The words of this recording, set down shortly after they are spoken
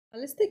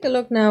Let's take a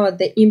look now at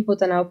the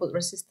input and output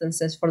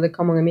resistances for the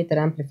common emitter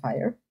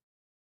amplifier.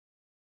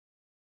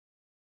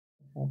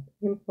 We have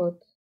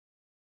input,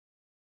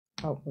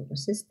 output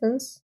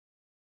resistance.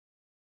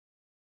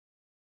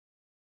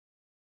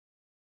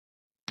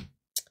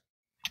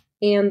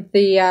 And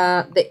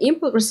the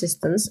input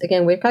resistance,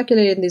 again, we're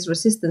calculating these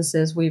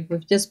resistances. We've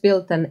just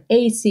built an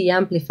AC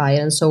amplifier,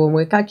 and so when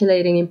we're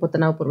calculating input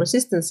and output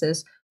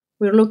resistances,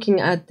 we're looking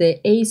at the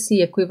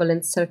AC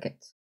equivalent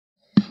circuit,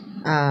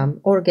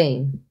 or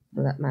gain,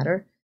 for that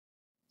matter.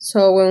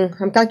 So when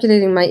I'm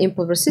calculating my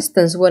input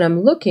resistance, what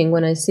I'm looking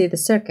when I see the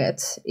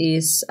circuit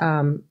is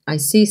I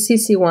see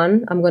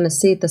CC1, I'm going to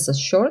see it as a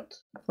short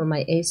for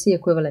my AC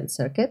equivalent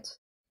circuit.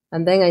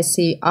 And then I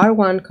see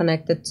R1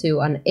 connected to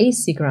an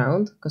AC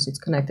ground because it's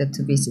connected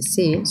to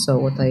VCC. So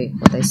what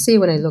I see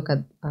when I look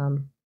at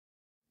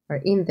or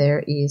in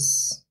there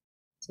is,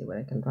 let's see where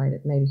I can write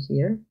it, maybe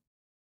here.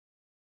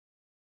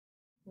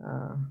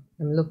 I'm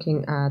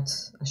looking at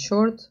a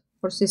short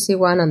for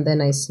CC1, and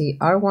then I see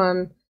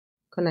R1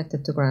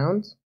 connected to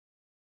ground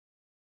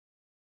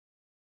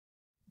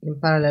in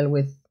parallel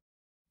with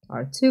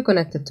R2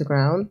 connected to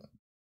ground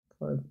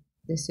for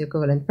DC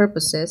equivalent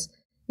purposes,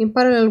 in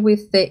parallel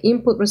with the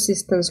input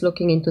resistance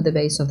looking into the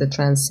base of the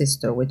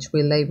transistor, which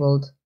we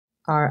labeled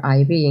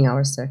RIB in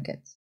our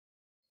circuit.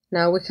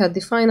 Now we have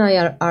defined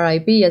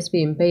RIB as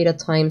being beta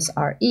times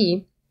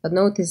RE, but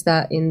notice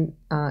that in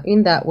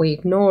that we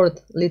ignored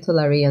little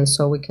re, and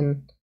so we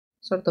can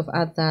sort of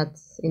add that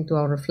into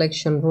our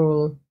reflection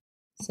rule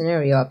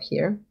scenario up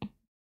here.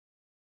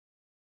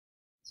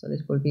 So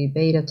this will be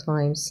beta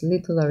times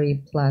little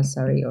re plus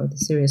re, or the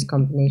series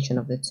combination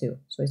of the two.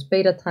 So it's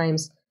beta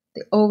times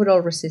the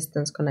overall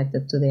resistance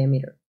connected to the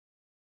emitter.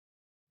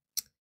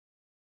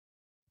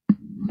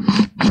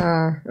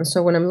 And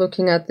so when I'm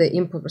looking at the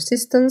input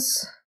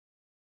resistance,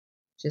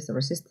 which is the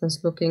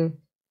resistance looking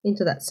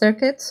into that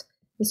circuit,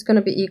 it's going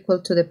to be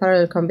equal to the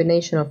parallel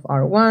combination of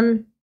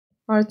R1,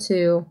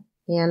 R2,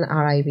 and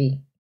RIB.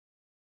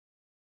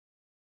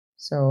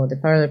 So the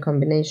parallel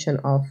combination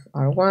of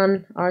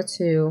R1,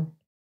 R2,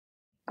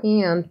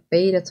 and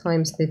beta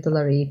times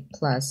little re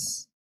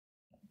plus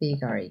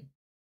big RE.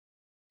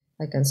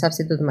 I can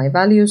substitute my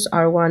values.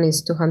 R1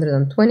 is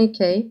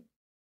 220K,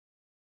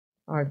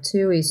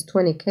 R2 is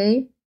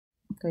 20K.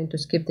 I'm going to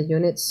skip the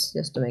units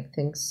just to make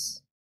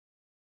things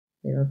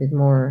a little bit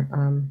more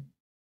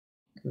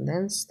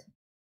condensed.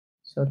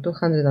 So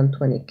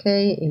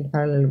 220K in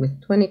parallel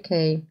with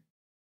 20K,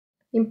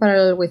 in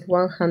parallel with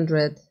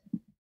 100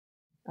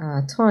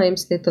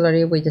 times little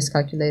r, we just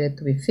calculated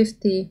to be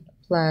 50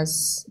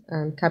 plus,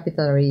 and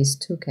capital R is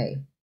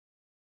 2K.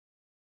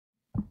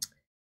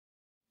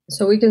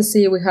 So we can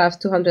see we have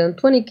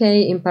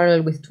 220K in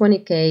parallel with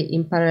 20K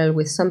in parallel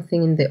with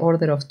something in the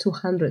order of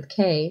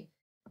 200K.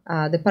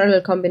 The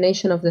parallel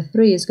combination of the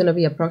three is going to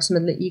be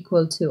approximately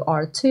equal to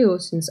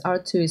R2, since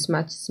R2 is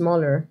much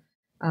smaller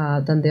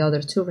than the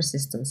other two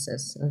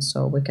resistances. And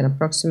so we can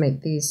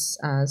approximate this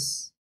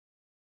as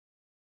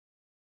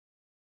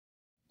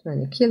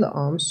 20 kilo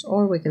ohms,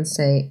 or we can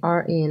say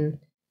R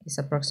in is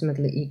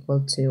approximately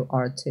equal to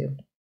R2.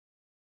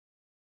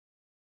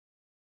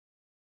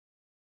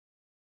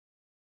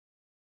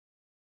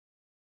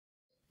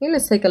 Okay,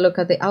 let's take a look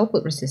at the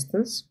output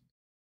resistance.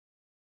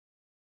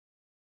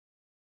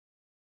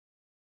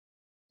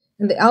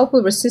 And the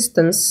output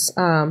resistance,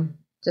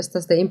 just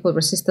as the input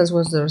resistance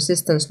was the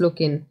resistance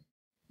looking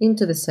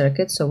into the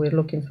circuit, so we're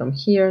looking from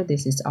here,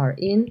 this is R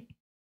in.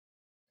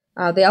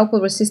 The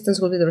output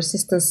resistance will be the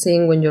resistance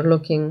seen when you're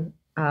looking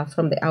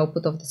from the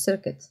output of the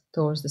circuit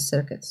towards the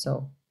circuit,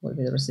 so will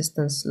be the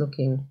resistance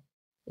looking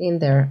in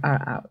there,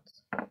 R out.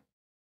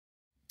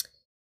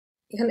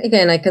 And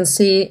again, I can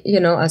see,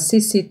 a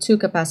CC2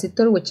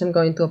 capacitor, which I'm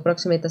going to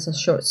approximate as a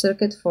short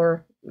circuit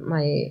for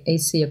my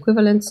AC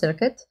equivalent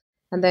circuit.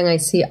 And then I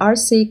see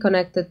RC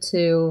connected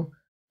to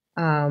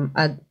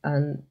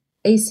an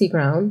AC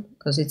ground,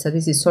 because it's a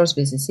DC source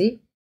VCC.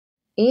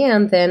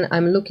 And then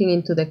I'm looking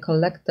into the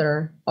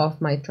collector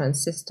of my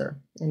transistor.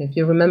 And if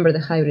you remember the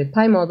hybrid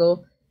pi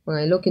model, when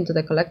I look into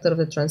the collector of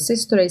the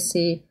transistor, I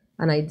see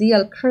an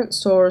ideal current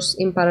source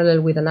in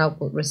parallel with an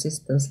output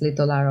resistance,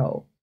 little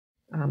RO.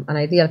 An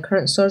ideal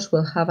current source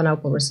will have an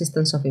output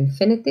resistance of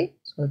infinity,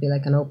 so it'll be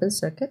like an open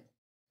circuit.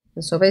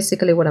 And so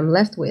basically what I'm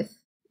left with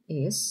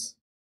is,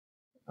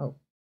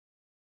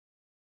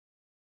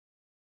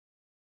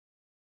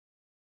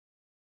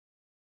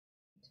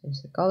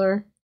 change the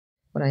color.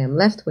 What I am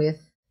left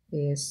with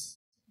is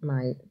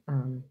my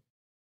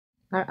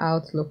R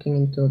out looking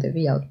into the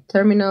V out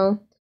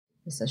terminal.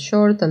 It's a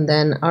short, and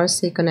then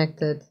RC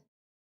connected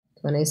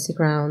to an AC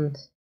ground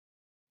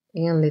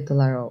and little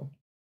RO.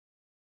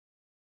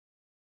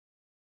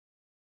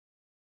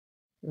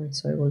 And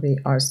so it will be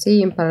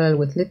RC in parallel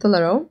with little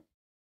RO,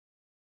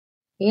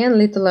 and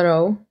little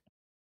RO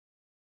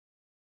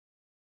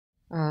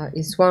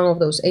is one of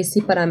those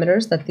AC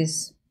parameters that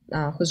is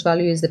whose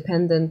value is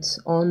dependent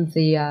on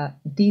the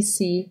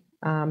DC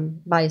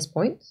bias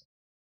point,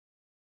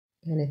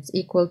 and it's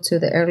equal to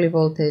the early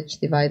voltage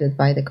divided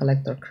by the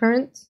collector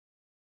current.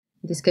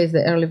 In this case,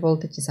 the early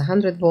voltage is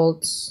 100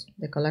 volts.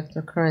 The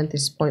collector current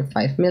is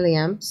 0.5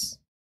 milliamps.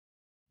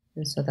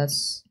 And so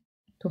that's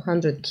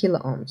 200 kilo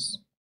ohms.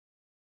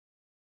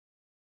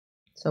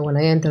 So when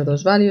I enter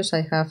those values,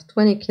 I have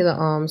 20 kilo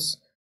ohms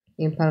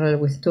in parallel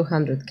with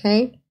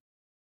 200K,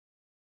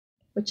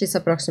 which is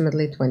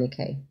approximately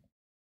 20K.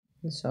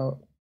 And so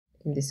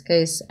in this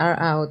case, R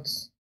out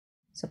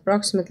is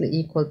approximately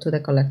equal to the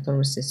collector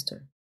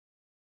resistor.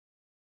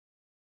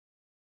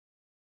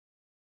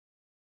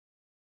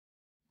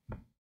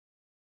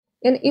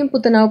 And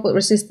input and output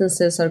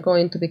resistances are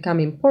going to become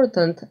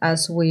important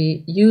as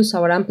we use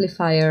our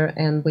amplifier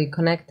and we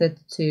connect it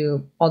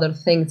to other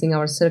things in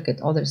our circuit,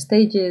 other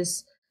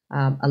stages,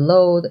 a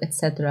load,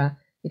 etc.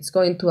 It's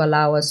going to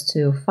allow us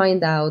to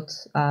find out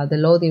the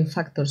loading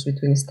factors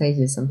between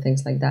stages and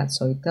things like that.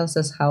 So it tells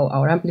us how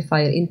our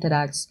amplifier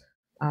interacts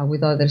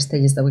with other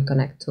stages that we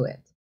connect to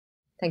it.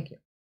 Thank you.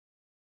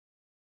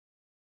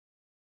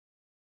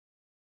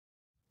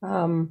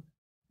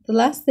 The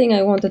last thing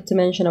I wanted to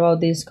mention about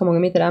this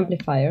common-emitter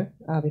amplifier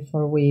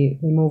before we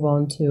move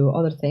on to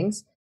other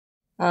things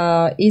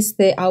is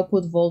the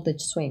output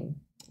voltage swing.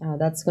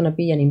 That's going to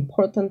be an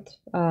important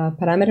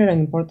parameter, an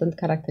important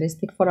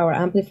characteristic for our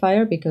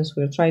amplifier because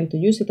we're trying to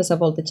use it as a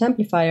voltage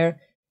amplifier,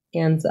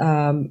 and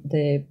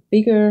the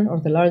bigger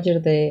or the larger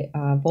the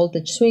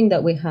voltage swing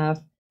that we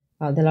have,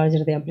 the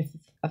larger the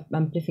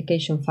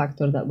amplification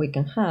factor that we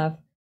can have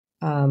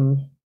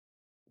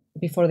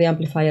before the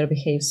amplifier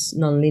behaves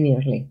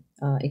non-linearly.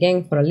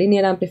 Again, for a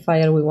linear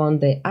amplifier, we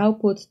want the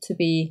output to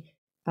be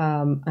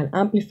an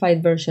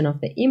amplified version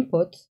of the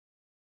input,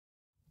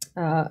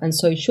 and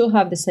so it should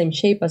have the same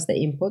shape as the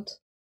input.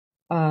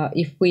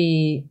 If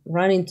we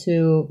run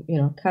into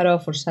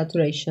cutoff or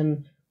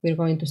saturation, we're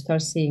going to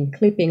start seeing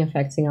clipping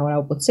effects in our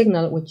output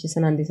signal, which is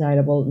an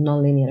undesirable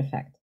nonlinear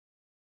effect.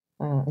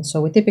 And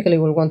so we typically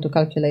will want to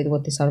calculate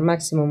what is our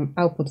maximum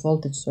output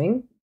voltage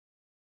swing.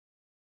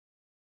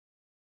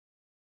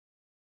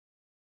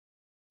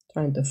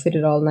 Trying to fit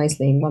it all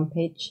nicely in one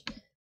page.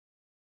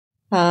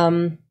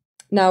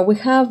 Now we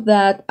have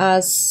that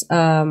as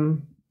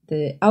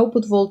the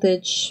output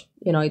voltage,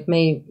 it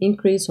may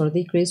increase or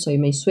decrease, so it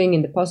may swing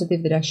in the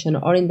positive direction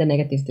or in the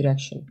negative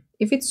direction.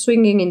 If it's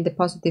swinging in the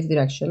positive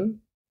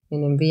direction,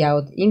 meaning V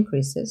out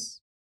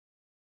increases,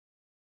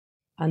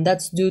 and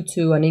that's due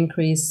to an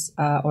increase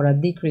or a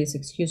decrease,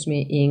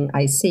 in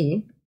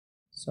IC.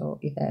 So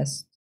if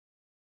as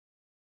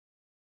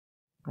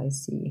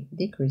IC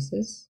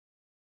decreases,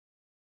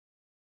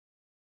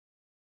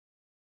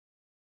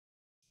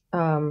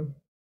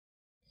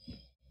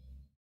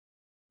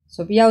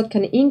 so V out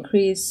can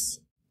increase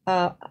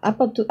up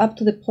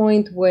to the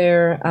point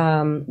where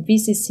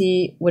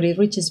VCC, where it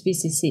reaches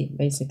VCC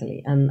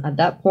basically, and at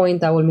that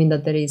point that will mean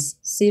that there is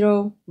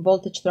zero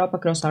voltage drop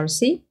across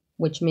RC,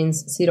 which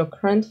means zero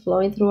current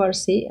flowing through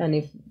RC, and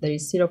if there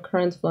is zero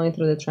current flowing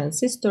through the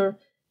transistor,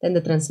 then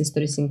the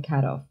transistor is in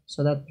cutoff.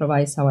 So that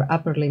provides our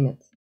upper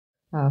limit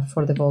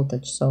for the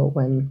voltage. So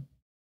when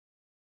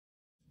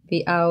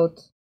V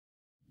out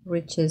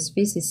reaches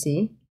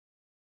VCC,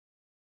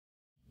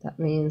 that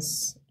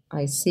means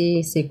IC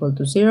is equal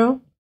to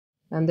 0,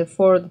 and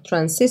therefore the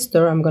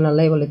transistor, I'm going to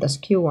label it as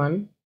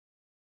Q1.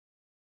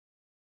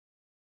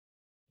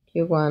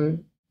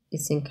 Q1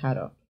 is in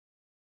cutoff.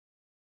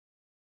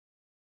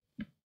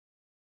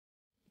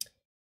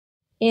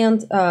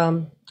 And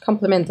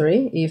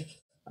complementary,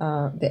 if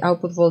the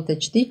output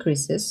voltage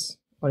decreases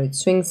or it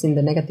swings in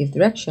the negative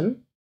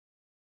direction,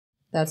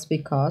 that's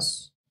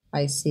because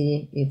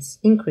IC is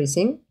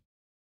increasing.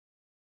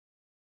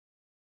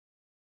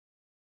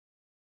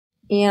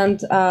 And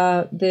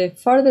the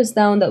farthest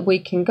down that we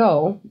can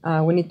go,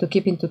 we need to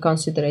keep into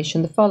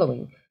consideration the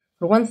following.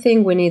 For one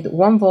thing, we need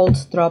 1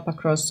 volt drop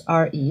across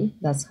RE.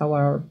 That's how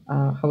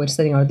we're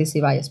setting our DC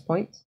bias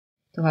point,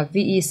 to have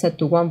VE set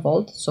to 1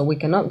 volt. So we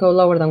cannot go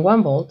lower than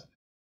 1 volt.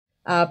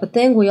 But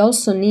then we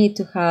also need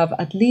to have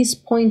at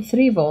least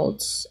 0.3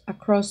 volts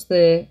across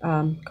the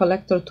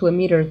collector to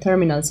emitter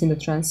terminals in the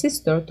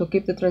transistor to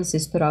keep the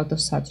transistor out of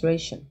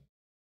saturation.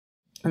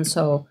 And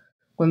so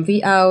when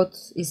V out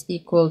is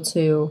equal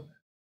to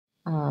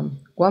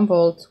 1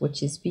 volt,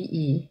 which is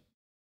VE,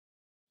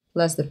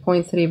 plus the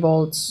 0.3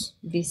 volts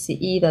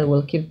VCE that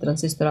will keep the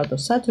transistor out of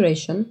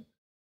saturation,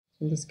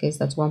 in this case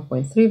that's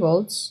 1.3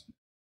 volts,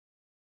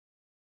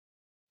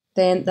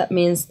 then that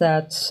means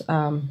that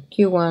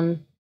Q1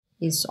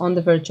 is on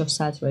the verge of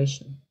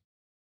saturation.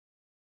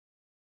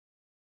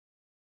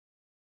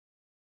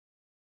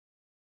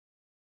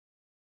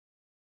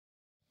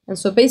 And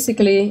so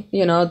basically,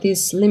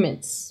 these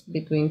limits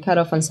between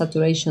cutoff and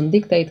saturation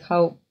dictate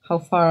how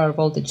far our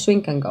voltage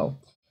swing can go.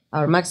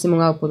 Our maximum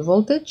output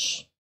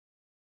voltage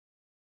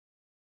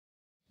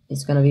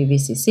is going to be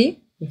VCC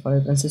before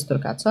the transistor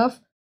cuts off,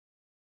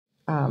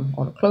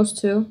 or close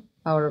to.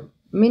 Our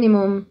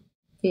minimum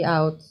V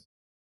out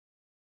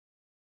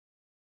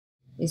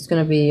is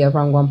going to be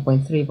around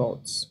 1.3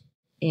 volts.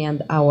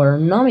 And our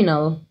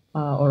nominal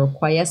or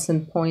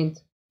quiescent point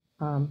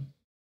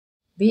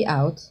V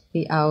out,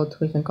 we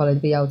can call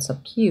it V out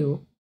sub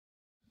Q,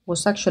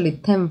 was actually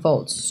 10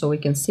 volts. So we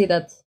can see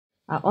that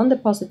on the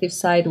positive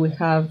side, we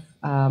have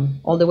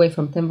all the way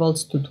from 10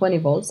 volts to 20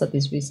 volts, that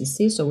is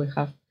VCC. So we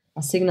have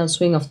a signal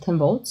swing of 10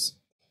 volts.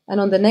 And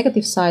on the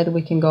negative side,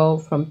 we can go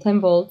from 10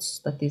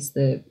 volts, that is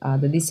the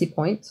DC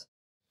point,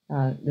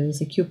 the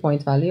DCQ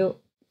point value,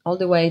 all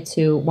the way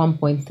to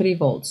 1.3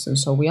 volts. And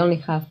so we only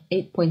have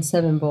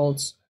 8.7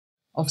 volts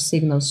of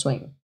signal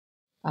swing.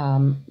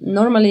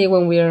 Normally,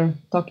 when we're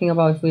talking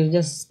about, if we're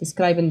just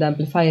describing the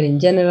amplifier in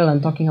general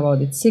and talking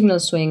about its signal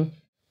swing,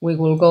 we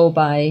will go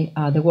by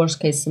the worst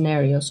case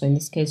scenario. So in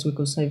this case, we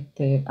could say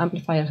the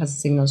amplifier has a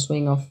signal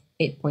swing of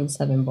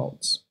 8.7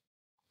 volts.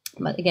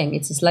 But again,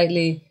 it's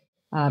slightly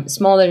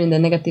smaller in the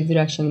negative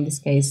direction in this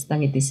case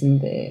than it is in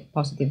the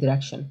positive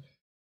direction.